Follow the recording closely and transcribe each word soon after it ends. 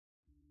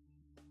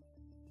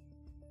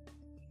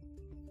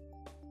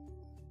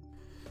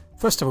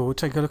First of all, we'll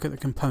take a look at the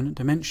component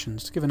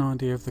dimensions to give an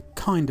idea of the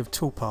kind of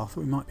toolpath that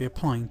we might be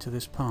applying to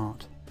this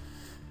part.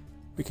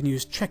 We can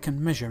use check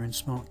and measure in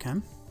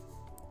SmartCAM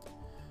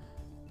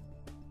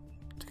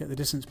to get the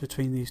distance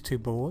between these two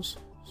bores.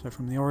 So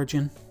from the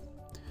origin,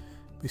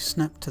 we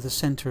snap to the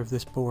centre of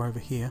this bore over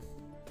here.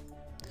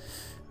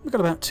 We've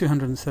got about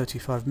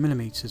 235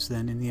 millimeters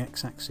then in the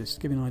x-axis, to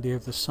give you an idea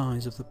of the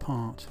size of the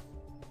part.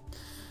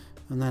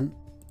 And then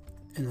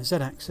in the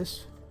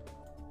z-axis,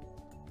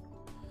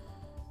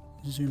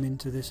 zoom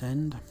into this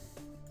end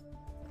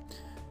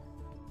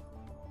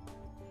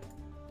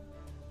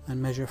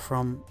and measure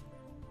from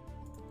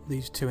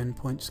these two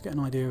endpoints to get an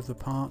idea of the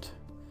part.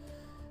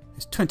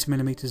 It's 20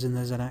 millimeters in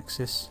the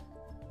z-axis.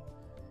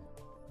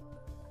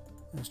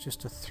 There's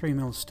just a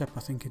 3mm step, I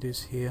think it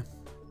is, here.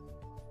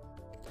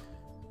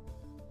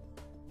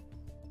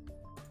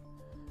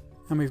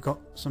 And we've got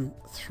some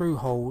through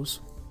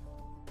holes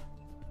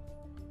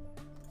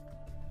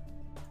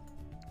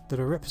that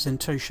are a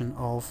representation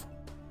of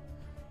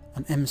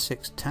an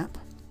M6 tap,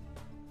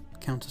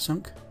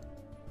 countersunk,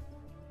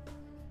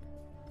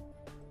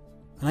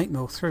 an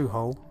 8mm through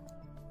hole,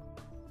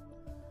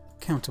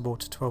 counterbore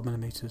to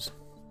 12mm.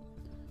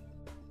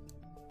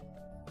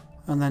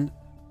 And then,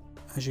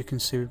 as you can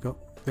see, we've got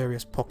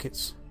various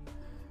pockets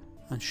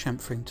and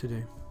chamfering to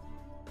do.